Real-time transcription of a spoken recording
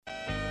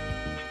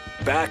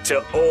Back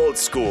to Old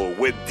School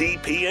with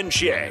DP and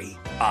J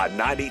on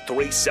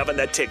 93.7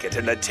 The Ticket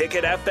and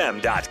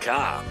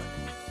theticketfm.com.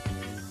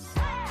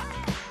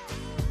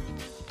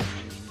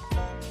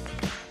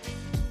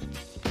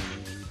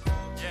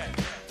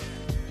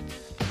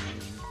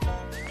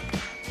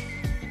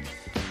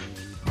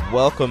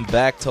 Welcome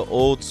back to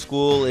Old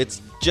School.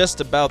 It's just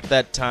about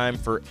that time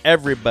for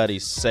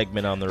everybody's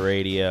segment on the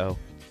radio.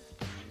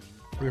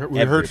 We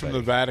heard from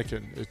the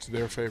Vatican. It's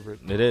their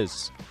favorite. It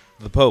is.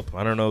 The Pope.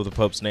 I don't know the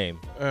Pope's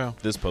name. Yeah.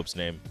 This Pope's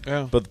name.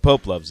 Yeah. But the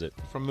Pope loves it.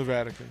 From the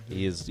Vatican.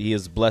 He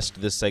has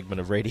blessed this segment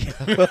of radio.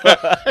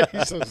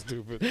 He's so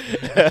stupid.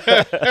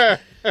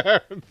 The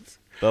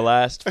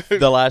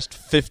last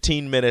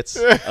 15 minutes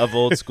of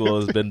Old School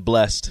has been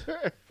blessed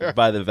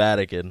by the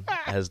Vatican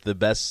as the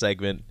best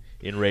segment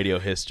in radio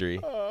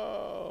history.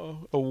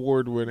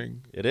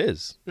 Award-winning. It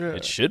is. Yeah.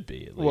 It should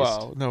be, at least.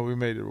 Wow. No, we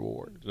made it an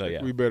award. Oh,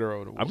 yeah. We better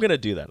own an award. I'm going to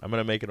do that. I'm going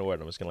to make an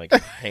award. I'm just going to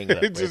hang it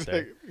up right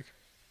there.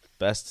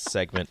 Best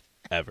segment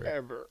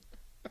ever.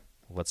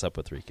 What's up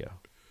with Rico?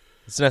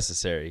 It's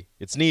necessary.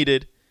 It's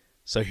needed.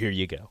 So here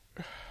you go.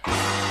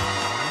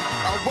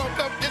 I woke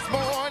up this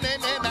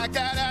morning and I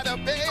got out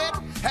of bed.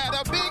 Had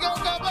a big old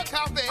cup of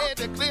coffee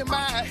to clear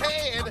my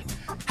head.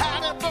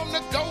 Hiding from the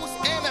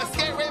ghost and a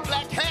scary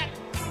black hat.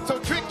 So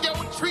trick your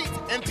treat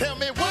and tell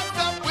me what's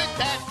up with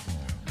that.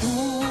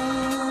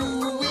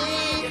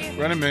 Ooh-wee.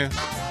 Running man.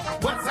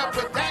 What's up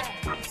with that?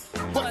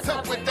 What's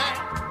up with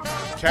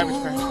that?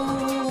 Cabbage Patch.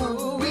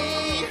 Ooh-wee.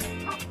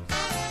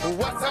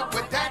 What's up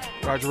with that?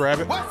 Roger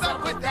Rabbit. What's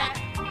up with that?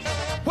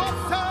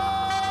 What's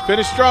up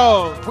Finish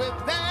strong. with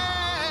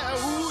that?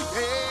 Ooh,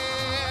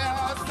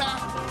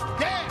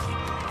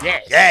 yeah.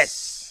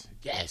 Yes.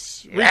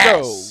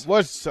 Rico,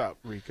 what's up,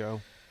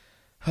 Rico?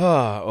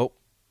 Oh,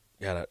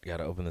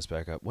 gotta open this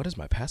back up. What is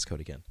my passcode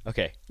again?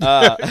 Okay.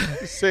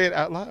 Say it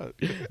out loud.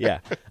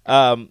 Yeah.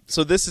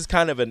 So this is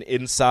kind of an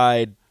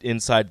inside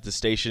the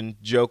station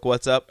joke.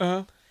 What's up?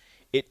 Uh-huh.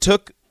 It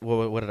took,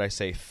 what did I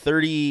say,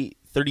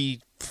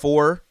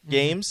 34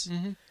 games,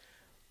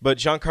 but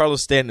Giancarlo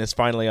Stanton is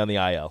finally on the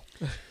IL.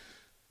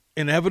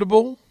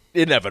 Inevitable?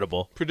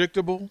 Inevitable.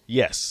 Predictable?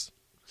 Yes.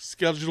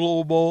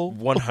 Schedulable?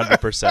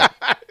 100%.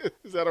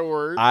 Is that a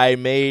word? I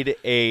made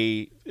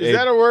a... Is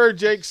that a word,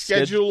 Jake?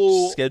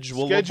 Schedulable?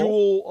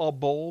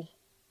 Schedulable?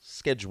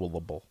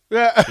 Schedulable.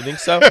 Yeah. You think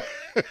so? All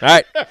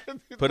right.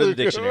 Put it in the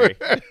dictionary.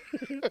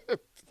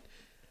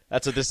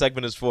 That's what this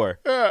segment is for.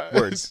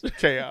 Words.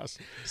 Chaos.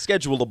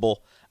 Schedulable.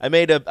 I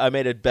made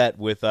a bet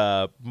with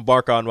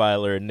Mark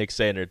Onweiler and Nick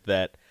Sandert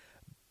that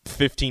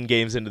 15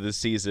 games into the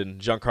season,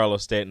 Giancarlo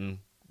Stanton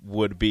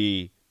would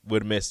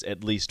miss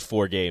at least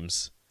 4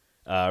 games.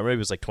 Or maybe it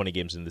was like 20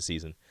 games into the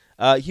season.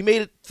 He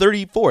made it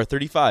 34,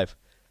 35.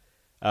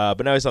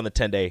 But now he's on the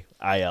 10-day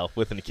IL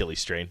with an Achilles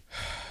strain.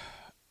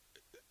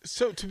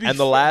 So to be and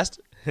the last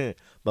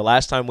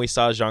time we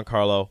saw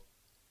Giancarlo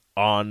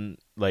on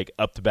like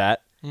up to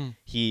bat,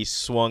 he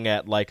swung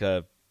at like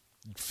a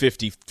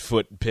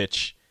 50-foot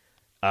pitch,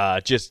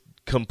 just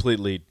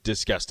completely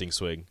disgusting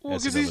swing. Well,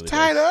 because he's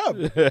tied up.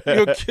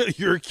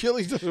 Your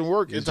Achilles doesn't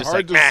work. It's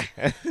hard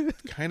to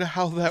kind of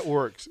how that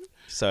works.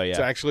 So yeah, it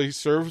actually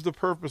serves the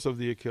purpose of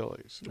the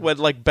Achilles. Well,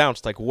 like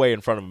bounced like way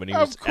in front of him, and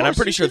and I'm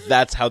pretty sure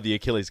that's how the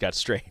Achilles got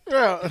strained.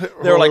 Yeah,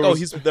 they were like, "Oh,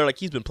 he's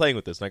been playing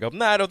with this," and I go,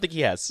 "No, I don't think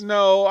he has."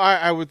 No,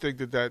 I would think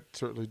that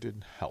certainly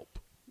didn't help.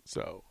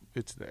 So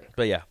it's there.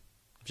 But yeah,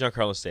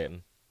 Giancarlo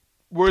Stanton.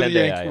 Where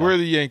are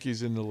the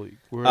Yankees in the league?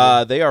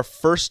 They are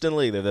first in the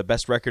league. They're the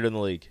best record in the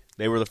league.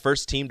 They were the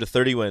first team to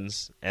 30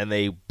 wins, and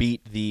they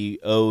beat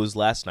the O's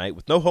last night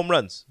with no home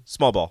runs.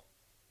 Small ball.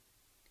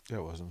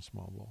 That wasn't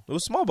small ball. It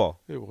was small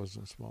ball. It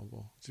wasn't small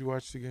ball. Did you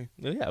watch the game?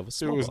 Yeah, it was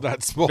small. It was ball.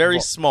 not small. Very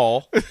ball.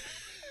 small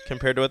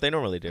compared to what they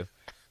normally do.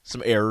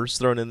 Some errors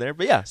thrown in there,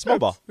 but yeah, small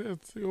ball.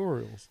 It's the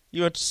Orioles.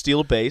 You went to steal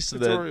a base.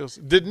 It's Orioles.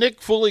 Did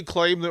Nick fully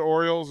claim the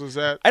Orioles? Is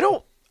that? I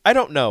don't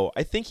know.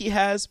 I think he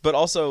has, but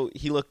also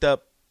he looked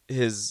up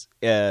his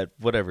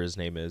whatever his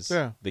name is,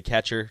 the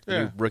catcher,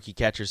 the rookie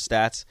catcher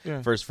stats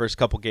for his first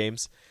couple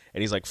games,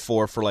 and he's like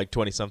 4 for like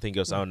 20 something. He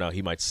goes, oh no,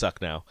 he might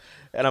suck now,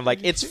 and I'm like,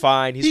 it's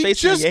fine. He's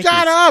facing the Yankees. He just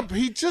got up.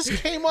 He just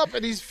came up,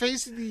 and he's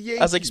facing the Yankees.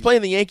 I was like, he's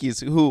playing the Yankees,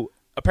 who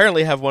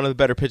apparently have one of the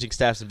better pitching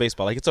staffs in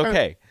baseball. Like, it's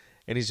okay,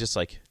 and he's just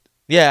like,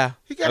 yeah,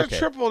 he got a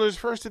triple in his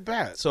first at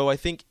bat. So I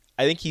think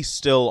he's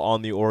still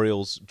on the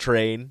Orioles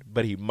train,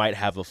 but he might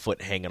have a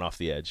foot hanging off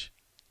the edge.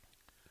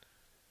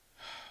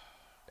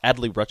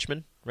 Adley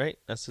Rutschman, right?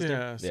 That's his name?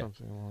 Yeah,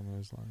 something along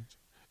those lines.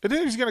 And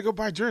then he's going to go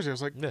buy a jersey. I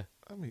was like, yeah.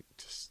 Let me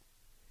just...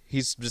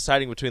 He's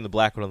deciding between the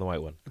black one and the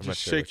white one. I'm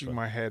just shaking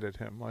my head at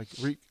him. Like,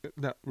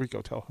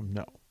 Rico, tell him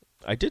no.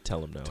 I did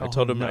tell him no. I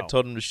told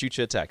him to shoot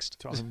you a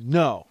text. Tell him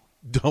no.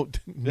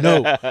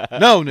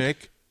 No,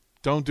 Nick.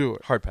 Don't do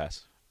it. Hard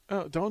pass.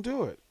 Don't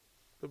do it.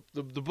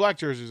 The black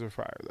jerseys are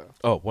fire, though.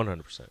 Oh,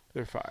 100%.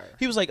 They're fire.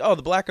 He was like, oh,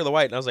 the black or the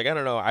white. And I was like, I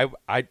don't know.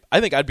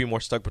 I think I'd be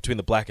more stuck between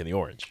the black and the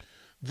orange.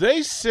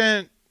 They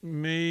sent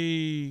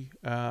me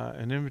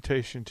an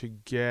invitation to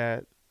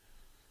get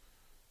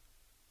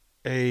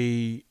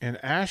a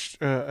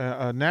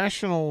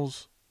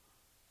Nationals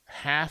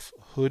half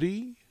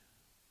hoodie.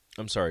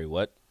 I'm sorry,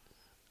 what?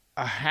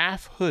 A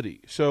half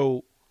hoodie.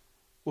 So,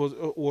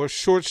 or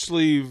short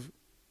sleeve.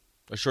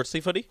 A short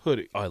sleeve hoodie?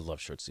 Hoodie. Oh, I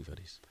love short sleeve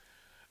hoodies.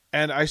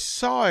 And I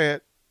saw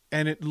it,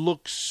 and it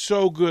looked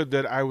so good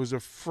that I was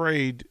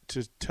afraid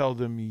to tell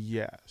them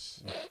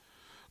yes.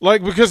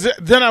 Because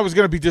then I was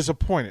going to be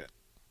disappointed.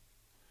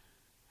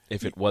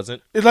 If it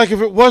wasn't? If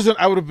it wasn't,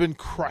 I would have been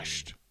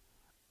crushed.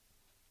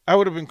 I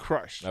would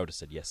have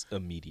said yes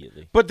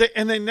immediately. But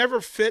they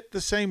never fit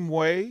the same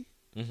way.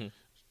 Mm-hmm.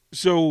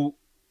 So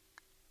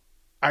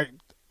I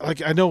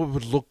know it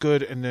would look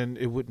good, and then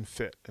it wouldn't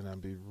fit, and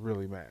I'd be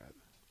really mad.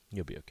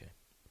 You'll be okay.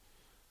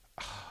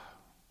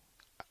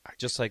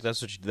 Just like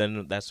that's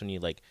when you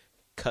like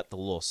cut the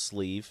little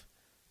sleeve,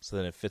 so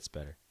then it fits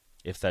better.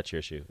 If that's your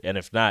issue, and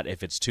if not,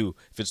 if it's too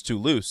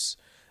loose,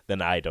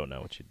 then I don't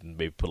know.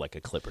 Maybe put like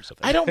a clip or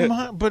something. I don't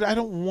mind, but I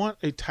don't want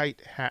a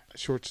tight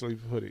short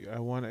sleeve hoodie. I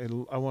want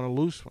a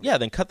loose one. Yeah,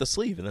 then cut the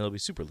sleeve, and then it'll be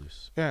super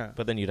loose. Yeah,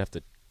 but then you'd have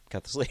to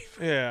cut the sleeve.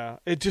 Yeah,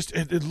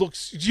 it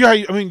looks.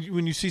 Yeah, I mean,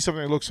 when you see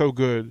something that looks so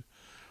good,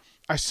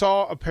 I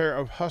saw a pair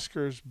of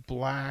Huskers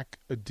black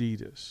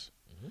Adidas,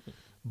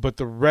 but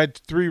the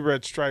three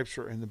red stripes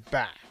were in the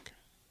back,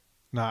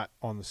 not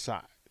on the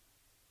side.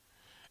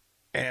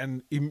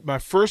 And my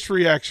first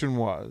reaction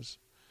was,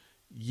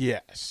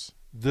 yes,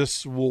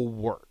 this will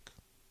work.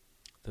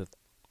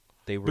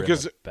 They were in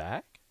the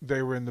back?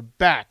 They were in the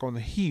back on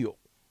the heel.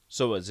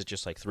 So is it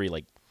just like three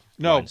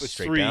lines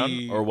straight three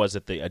down? Or was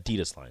it the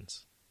Adidas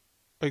lines?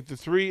 Like the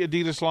three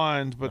Adidas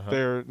lines, but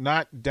they're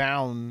not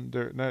down.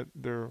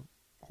 They're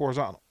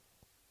horizontal.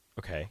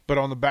 Okay. But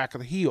on the back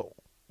of the heel.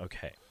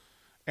 Okay.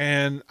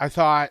 And I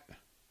thought,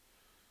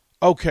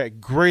 okay,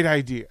 great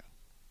idea.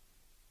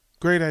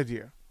 Great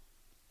idea.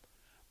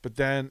 But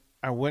then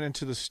I went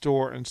into the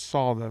store and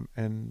saw them,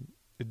 and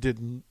it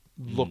didn't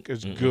look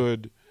as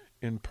good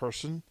in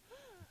person.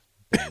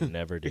 They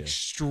never do.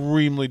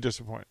 Extremely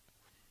disappointed.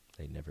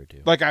 They never do.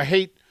 Like, I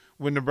hate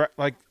when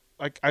I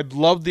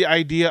love the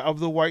idea of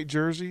the white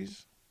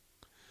jerseys.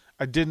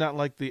 I did not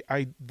like the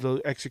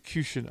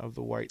execution of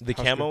the white. The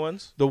Husker, camo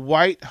ones? The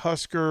white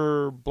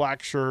Husker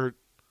black shirt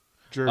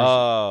jersey.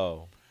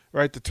 Oh.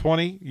 Right, the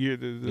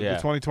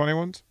 2020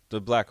 ones?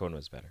 The black one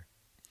was better.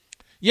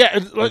 Yeah,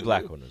 the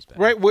black one was better.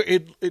 Right, where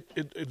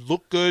it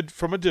looked good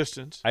from a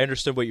distance. I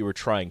understood what you were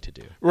trying to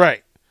do.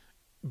 Right,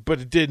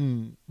 but it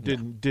didn't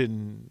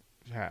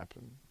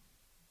happen.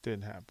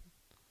 Didn't happen.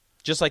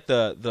 Just like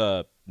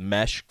the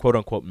mesh, quote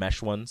unquote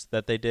mesh ones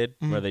that they did,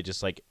 where they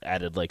just like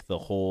added like the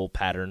whole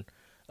pattern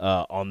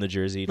on the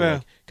jersey to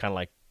like, kind of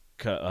like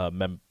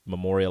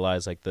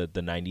memorialize like the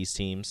 90s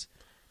teams.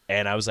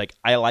 And I was like,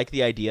 I like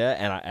the idea,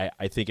 and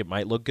I think it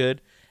might look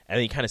good. And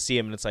then you kind of see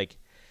them, and it's like,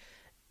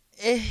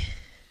 eh.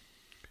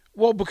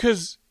 Well,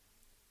 because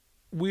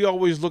we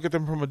always look at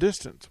them from a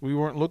distance. We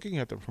weren't looking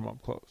at them from up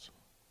close.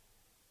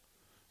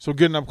 So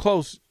getting up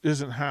close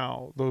isn't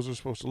how those are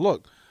supposed to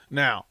look.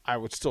 Now, I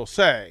would still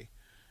say,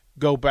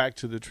 go back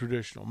to the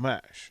traditional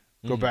mesh.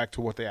 Go back to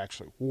what they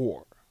actually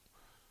wore.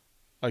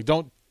 Like,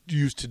 don't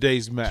use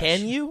today's mesh.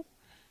 Can you?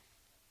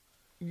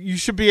 You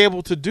should be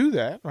able to do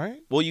that, right?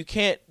 Well, you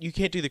can't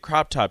do the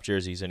crop top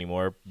jerseys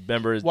anymore.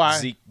 Remember,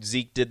 why?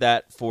 Zeke did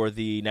that for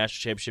the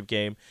national championship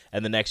game,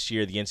 and the next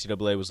year the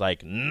NCAA was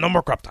like, no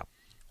more crop top.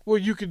 Well,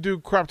 you can do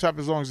crop top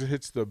as long as it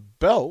hits the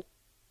belt.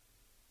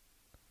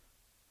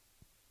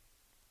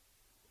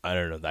 I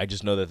don't know. I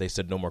just know that they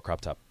said no more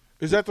crop top.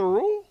 Is that the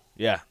rule?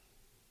 Yeah.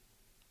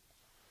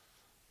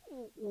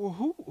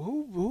 Well,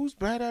 whose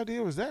bad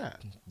idea was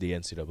that? The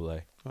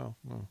NCAA. Oh,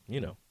 well. You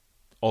know,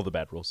 all the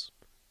bad rules.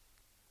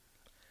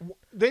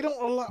 They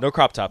don't allow no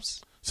crop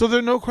tops. So there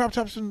are no crop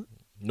tops in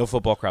no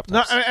football crop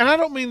tops. No, and I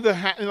don't mean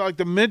like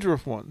the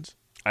midriff ones.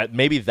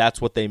 Maybe that's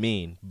what they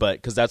mean, but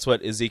because that's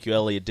what Ezekiel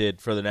Elliott did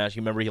for the national.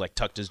 You remember he like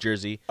tucked his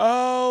jersey.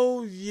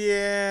 Oh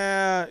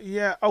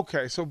yeah.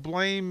 Okay, so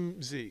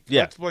blame Zeke.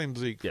 Yeah. Let's blame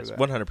Zeke. Yes, for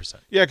that. 100%.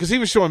 Yeah, because he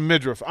was showing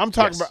midriff. I'm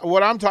talking about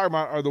what I'm talking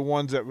about are the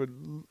ones that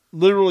would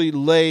literally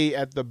lay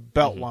at the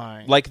belt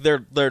line. Like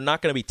they're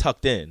not going to be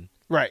tucked in,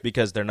 right?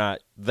 Because they're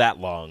not that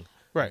long,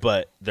 right?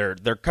 But they're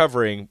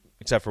covering.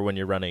 Except for when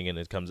you're running and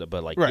it comes up.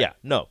 But, like, right.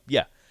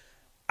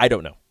 I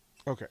don't know.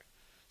 Okay.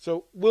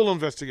 So we'll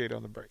investigate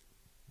on the break.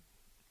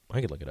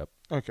 I could look it up.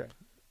 Okay.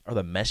 Are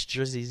the mesh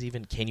jerseys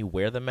even – can you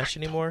wear the mesh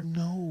anymore?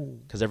 No.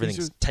 Because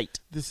everything's tight.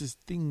 This is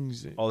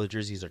things – all the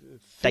jerseys are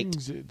tight.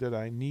 Things that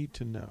I need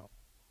to know.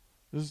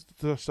 This is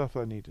the stuff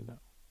I need to know.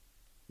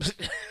 This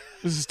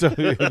is stuff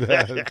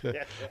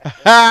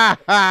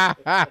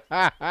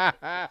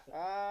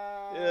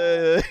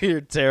You're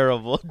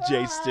terrible,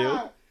 J. Stu.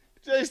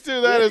 J. Stu,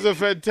 that is a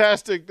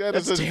fantastic.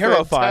 That's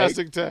terrifying.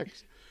 Fantastic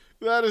text.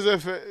 That is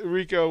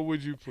Rico.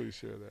 Would you please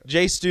share that?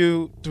 J.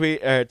 Stu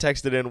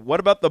texted in. What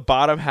about the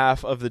bottom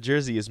half of the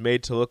jersey is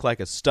made to look like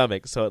a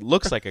stomach, so it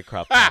looks like a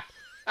crop top,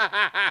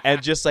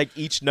 and just like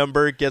each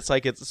number gets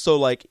like it's so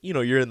like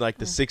you're in like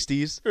the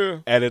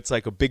 60s, and it's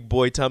like a big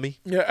boy tummy.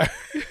 Yeah.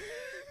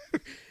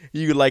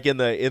 You like in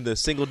the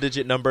single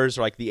digit numbers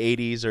or like the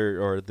 80s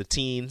or the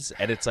teens,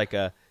 and it's like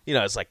a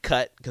it's like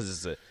cut because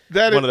it's a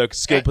one of the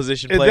skill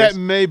position and players. That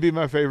may be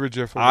my favorite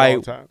GIF of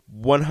all time.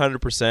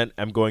 100%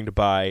 am going to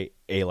buy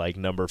a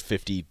number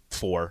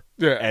 54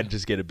 and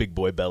just get a big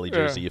boy belly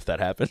jersey if that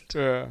happened.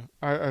 Yeah,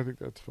 I think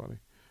that's funny.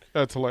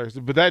 That's hilarious.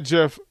 But that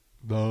GIF,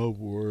 the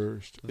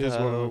worst, is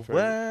one of my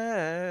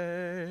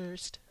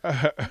favorites.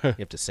 You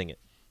have to sing it.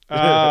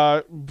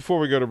 Before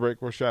we go to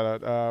break, we'll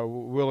shout out.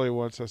 Willie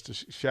wants us to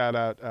shout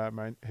out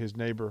his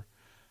neighbor,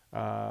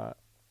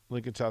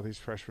 Lincoln Southeast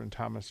freshman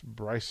Thomas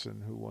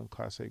Bryson, who won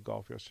Class A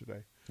golf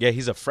yesterday. Yeah,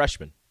 he's a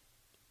freshman.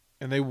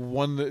 And they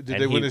won the. Did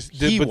And they he- win this?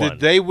 he Did won.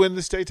 they win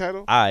the state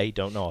title? I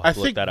don't know. I'll I have to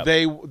look think that up.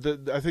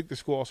 I think the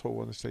school also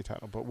won the state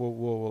title, but we'll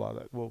allow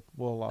that. We'll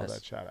allow Yes.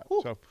 that shout out.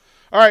 So,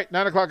 all right,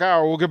 9:00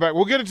 hour. We'll get back.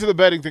 We'll get into the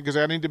betting thing because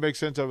I need to make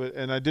sense of it.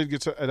 And I did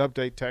get an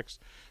update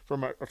text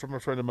from a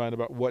friend of mine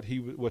about what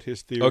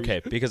his theory.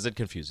 Okay, because it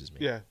confuses me.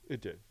 Yeah,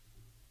 it did.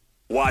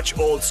 Watch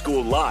Old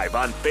School live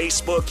on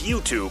Facebook,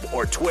 YouTube,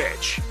 or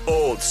Twitch.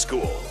 Old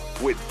School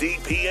with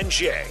DP and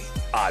J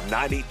on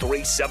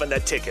 93.7 The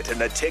Ticket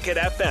and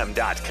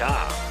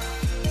theticketfm.com.